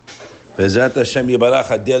Bezat Hashem Yibarach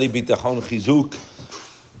Adeli Bitachon Chizuk.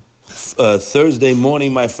 Thursday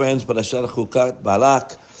morning, my friends, Parashat Chukat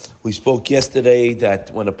Balak. We spoke yesterday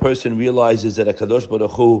that when a person realizes that HaKadosh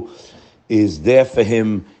Baruch Hu is there for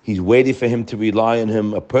him, he's waiting for him to rely on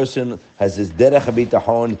him. A person has his derech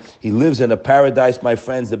bitachon. He lives in a paradise, my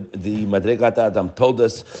friends. The Madregat Adam told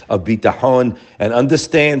us of bitachon and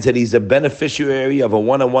understands that he's a beneficiary of a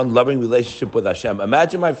one-on-one loving relationship with Hashem.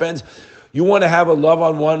 Imagine, my friends, you want to have a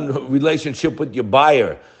love-on-one relationship with your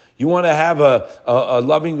buyer. You want to have a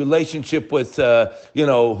loving relationship with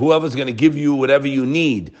whoever's going to give you whatever you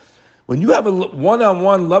need. When you have a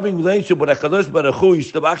one-on-one loving relationship with HaKadosh Baruch Hu,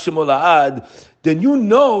 Yishtabach Shemo La'ad, then you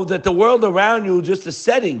know that the world around you is just a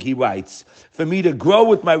setting, he writes, for me to grow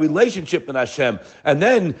with my relationship in Hashem. And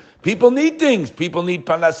then people need things. People need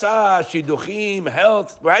parnasah, shidduchim,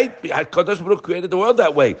 health, right? HaKadosh Baruch Hu created the world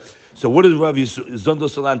that way. So what does Rav Zondo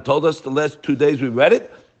Salan told us the last 2 days we read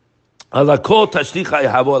it?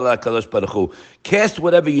 Cast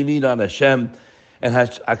whatever you need on Hashem, and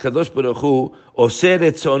HaKadosh Baruch Hu oseh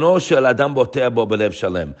retzono shel adam boteach bo belev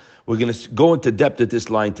shalem. We're going to go into depth at this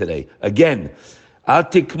line today. Again, al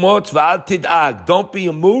tikmot v'al tid'ag. Don't be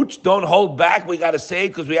a mooch. Don't hold back. We got to say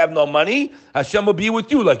because we have no money. Hashem will be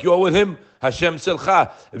with you like you're with Him. Hashem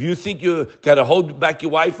Silcha. If you think you got to hold back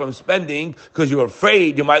your wife from spending because you're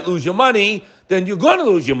afraid you might lose your money, then you're going to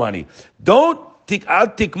lose your money. Don't al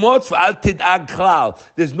tikmot v'al tid'ag klal.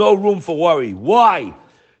 There's no room for worry. Why?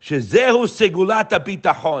 Shezehu segulata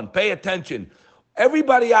bitachon. Pay attention.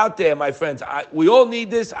 Everybody out there, my friends, we all need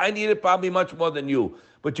this. I need it probably much more than you.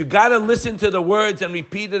 But you got to listen to the words and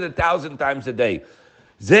repeat it 1,000 times a day.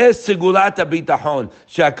 Zeh segulata bitachon.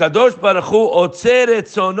 She'akadosh baruch hu otzer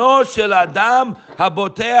etzono shel adam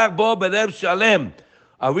haboteach bo belev shalem.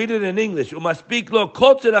 I'll read it in English. Umaspeak lo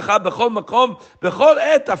kol tzeracha bechol makom bechol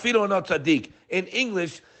et afilu no tzadik. In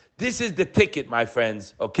English, this is the ticket, my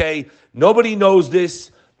friends, okay? Nobody knows this.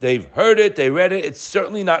 They've heard it, they read it. It's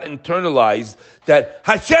certainly not internalized that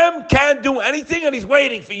Hashem can't do anything and He's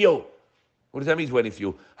waiting for you. What does that mean, He's waiting for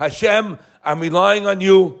you? Hashem, I'm relying on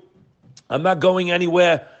you. I'm not going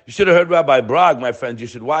anywhere. You should have heard Rabbi Bragg, my friends. You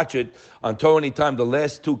should watch it on Torah Anytime. The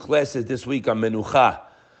last 2 classes this week on Menucha.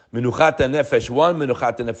 Menuchat HaNefesh 1,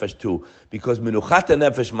 Menuchat HaNefesh 2. Because Menuchat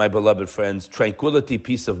HaNefesh, my beloved friends, tranquility,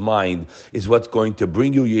 peace of mind, is what's going to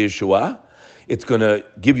bring you Yeshua. It's going to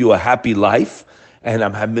give you a happy life. And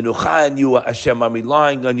I'm having Menucha on you, Hashem, I'm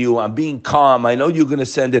relying on you, I'm being calm, I know you're going to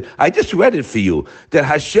send it. I just read it for you. That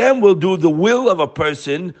Hashem will do the will of a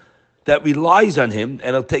person that relies on Him,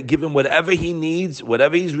 and He'll give him whatever he needs,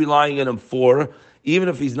 whatever he's relying on Him for, even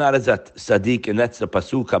if he's not as a tzaddik, and that's the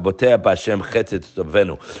pasuk, Habotea b'Hashem chetzet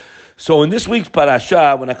tovenu. So in this week's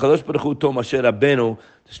parasha, when HaKadosh Baruch Hu told Moshe Rabbeinu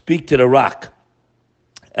to speak to the rock,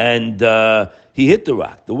 and he hit the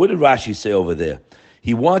rock. What did Rashi say over there?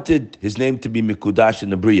 He wanted his name to be Mikudash in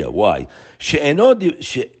the Bria. Why? She'ilu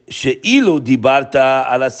dibarta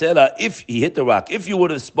ala sela. If he hit the rock, if you would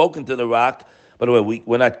have spoken to the rock. By the way,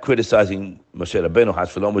 we're not criticizing Moshe Rabbeinu, Has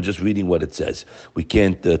Shalom. We're just reading what it says. We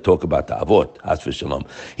can't talk about the Avot, Has Shalom.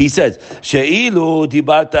 He says, She'ilu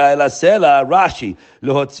dibarta ala sela, Rashi,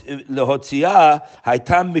 lehotzia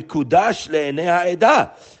haytam mikudash le'enei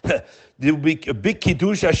ha'edah. There would be a big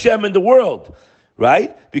Kiddush Hashem in the world.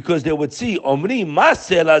 Right? Because they would see, Omri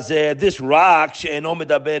Masel Hazeh, this rock, she'eno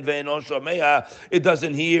medaber ve'eno shomea, it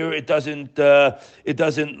doesn't hear, it doesn't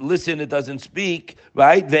listen, it doesn't speak,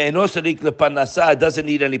 right? Ve'eno sarik lepanasa, it doesn't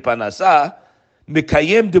need any panasa.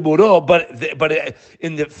 Mikayem diburo, but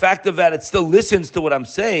in the fact of that, it still listens to what I'm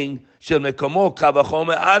saying. Shel mekomo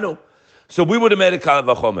kavachomer anu. So we would have made a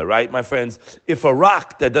kavachomer, right, my friends? If a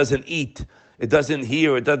rock that doesn't eat, it doesn't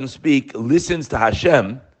hear, it doesn't speak, listens to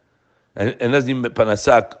Hashem, and doesn't even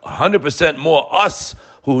panasak, 100% more us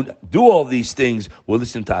who do all these things will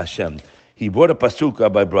listen to Hashem. He brought a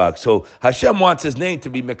pasuk by Brag. So Hashem wants His name to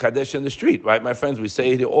be Mekadesh in the street, right, my friends? We say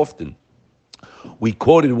it often. We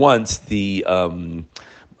quoted once the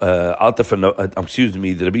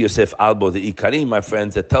the Rabbi Yosef Albo, the Ikarim, my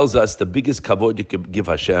friends, that tells us the biggest kavod you can give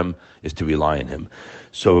Hashem is to rely on Him.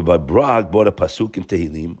 So Rabbi Brag bought a pasuk in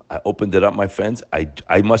Tehillim. I opened it up, my friends.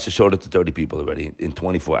 I must have showed it to 30 people already in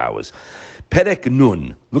 24 hours. Perek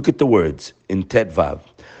Nun, look at the words in Tet Vav.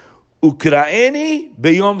 Ukraini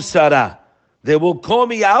beyom sarah. They will call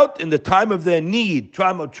me out in the time of their need,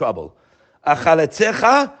 time of trouble.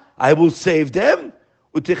 Achaletzecha, I will save them.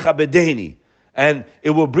 Utichabedeni. And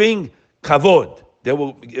it will bring kavod. It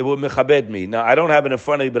will mechabed me. Now, I don't have it in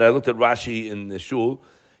front of me, but I looked at Rashi in the shul.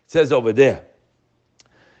 It says over there,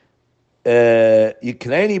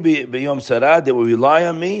 Yikneni b'yom sarah, they will rely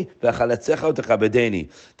on me.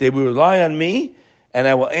 They will rely on me, and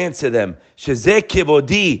I will answer them. Shezeh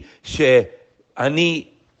kivodi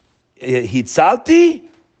she'ani hitzalti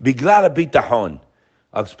biglal habitachon.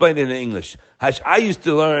 I'll explain it in English. I used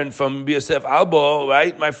to learn from Yosef Albo,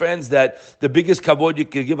 right, my friends, that the biggest kavod you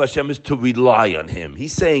can give Hashem is to rely on Him.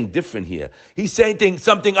 He's saying different here. He's saying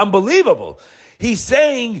something unbelievable. He's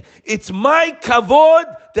saying, it's my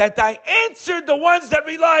kavod that I answered the ones that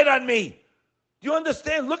relied on me. Do you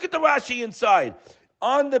understand? Look at the Rashi inside.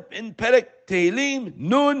 In Perek Tehillim,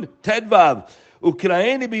 Nun, Tedvav.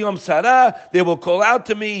 Ukraini biyom sarah, they will call out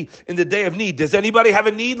to me in the day of need. Does anybody have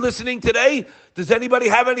a need listening today? Does anybody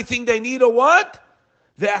have anything they need or want?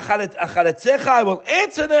 I will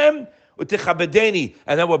answer them, and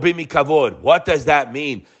that will bring me kavod. What does that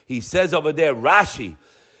mean? He says over there, Rashi,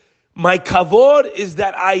 my kavod is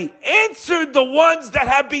that I answered the ones that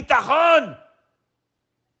have bitachon.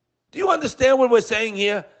 Do you understand what we're saying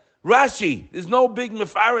here? Rashi, there's no big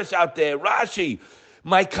mefarish out there. Rashi,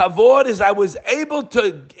 my kavod is I was able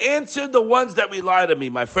to answer the ones that relied on me.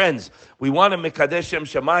 My friends, we want to mekadesh Shem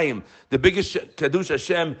Shemayim. The biggest kadush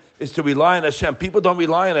Hashem is to rely on Hashem. People don't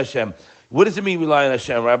rely on Hashem. What does it mean rely on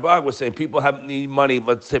Hashem? Rabbi was saying people need money,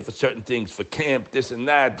 let's say for certain things, for camp, this and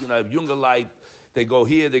that, Younger Light. They go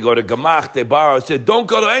here, they go to Gamach, they borrow. I said, don't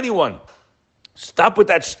go to anyone. Stop with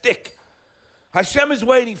that shtick. Hashem is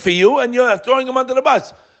waiting for you and you're throwing him under the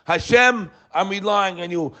bus. Hashem, I'm relying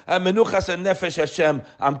on you. I'm menuchas and nefesh, Hashem.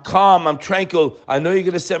 I'm calm. I'm tranquil. I know you're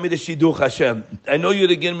going to send me the shidduch, Hashem. I know you're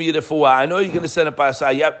going to give me the fuah. I know you're going to send a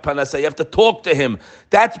panasah. You have to talk to Him.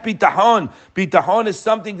 That's bitachon. Bitachon is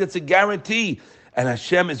something that's a guarantee. And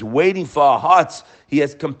Hashem is waiting for our hearts. He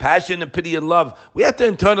has compassion and pity and love. We have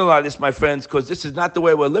to internalize this, my friends, because this is not the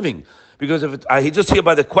way we're living. Because I just hear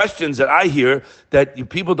by the questions that I hear that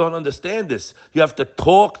people don't understand this. You have to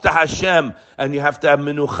talk to Hashem, and you have to have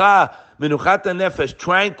menuchat nefesh,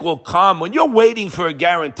 tranquil, calm. When you're waiting for a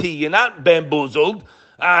guarantee, you're not bamboozled.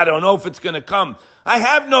 I don't know if it's going to come. I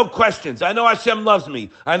have no questions. I know Hashem loves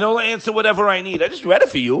me. I know He'll answer whatever I need. I just read it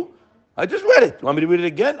for you. I just read it. You want me to read it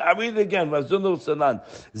again? I'll read it again. People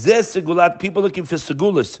looking for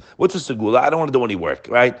segulas. What's a segula? I don't want to do any work,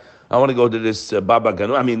 right? I want to go to this Baba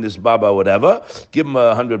Ganu, this Baba whatever, give him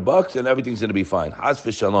 $100 and everything's going to be fine. Haz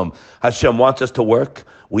v'shalom. Hashem wants us to work.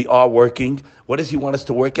 We are working. What does He want us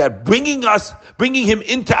to work at? Bringing Him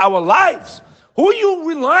into our lives. Who are you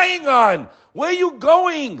relying on? Where are you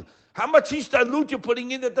going? How much hishtadlut you're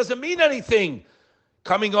putting in that doesn't mean anything?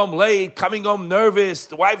 Coming home late, coming home nervous.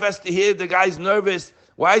 The wife has to hear the guy's nervous.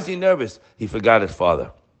 Why is he nervous? He forgot his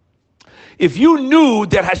father. If you knew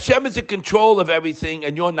that Hashem is in control of everything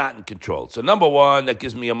and you're not in control. So number one, that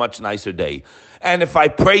gives me a much nicer day. And if I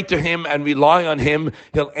pray to Him and rely on Him,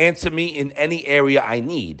 He'll answer me in any area I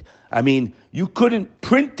need. You couldn't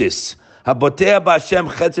print this. He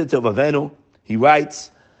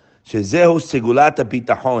writes,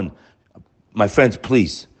 my friends,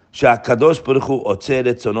 please. You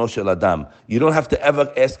don't have to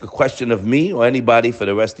ever ask a question of me or anybody for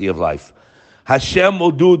the rest of your life. Hashem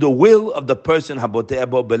will do the will of the person haboteh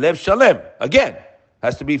bo belev shalem. Again,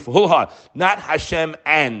 has to be full heart, not Hashem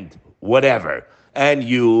and whatever, and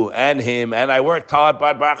you and him. And I worked hard,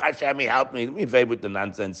 but Baruch Hashem, He helped me. Let me fade with the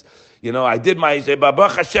nonsense. I did my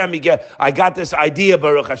Baruch Hashem. I got this idea,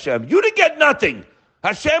 Baruch Hashem. You didn't get nothing.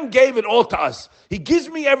 Hashem gave it all to us. He gives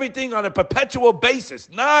me everything on a perpetual basis,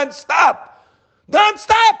 non-stop.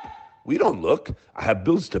 We don't look. I have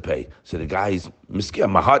bills to pay. So the guys,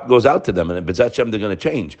 my heart goes out to them, and B'ezrat Hashem, they're going to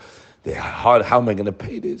change. They're hard. How am I going to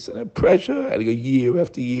pay this? And I have pressure. I go year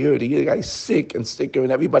after year. The guy's sick and sicker,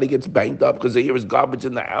 and everybody gets banged up because they hear his garbage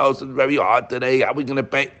in the house. It's very hard today. How are we going to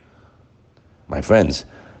pay? My friends,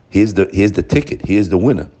 here's the ticket. Here's the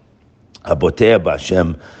winner. Aboteh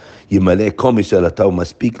b'Hashem. Yimale kol mishalatav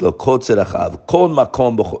maspik lo kol tzerachav kol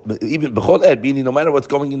makom even b'chol ed, meaning no matter what's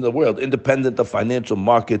going in the world, independent of financial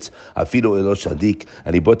markets, afilu elo shadik.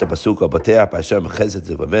 And he brought the pasuk Aboteh b'Hashem chesed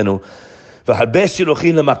zevavenu v'harbe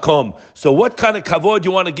shiluchin lemakom. So what kind of kavod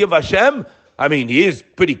you want to give Hashem? He is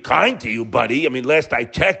pretty kind to you, buddy. Last I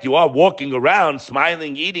checked, you are walking around,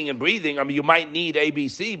 smiling, eating, and breathing. You might need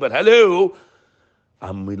ABC, but hello.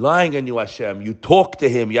 I'm relying on you, Hashem. You talk to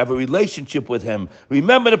Him. You have a relationship with Him.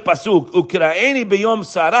 Remember the pasuk, Ukraini beyom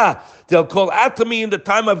sarah. They'll call out to me in the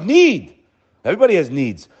time of need. Everybody has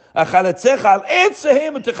needs. I'll answer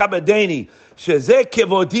Him and techabedeni. Shezeh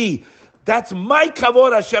kevodi. That's my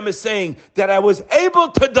kavod, Hashem is saying, that I was able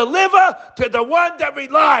to deliver to the one that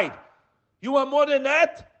relied. You want more than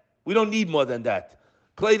that? We don't need more than that.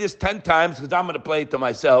 Play this 10 times because I'm going to play it to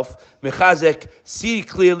myself. Mechazek, see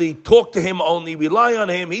clearly, talk to him only, rely on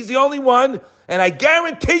him. He's the only one, and I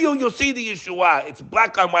guarantee you'll see the Yeshua. It's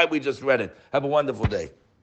black on white. We just read it. Have a wonderful day.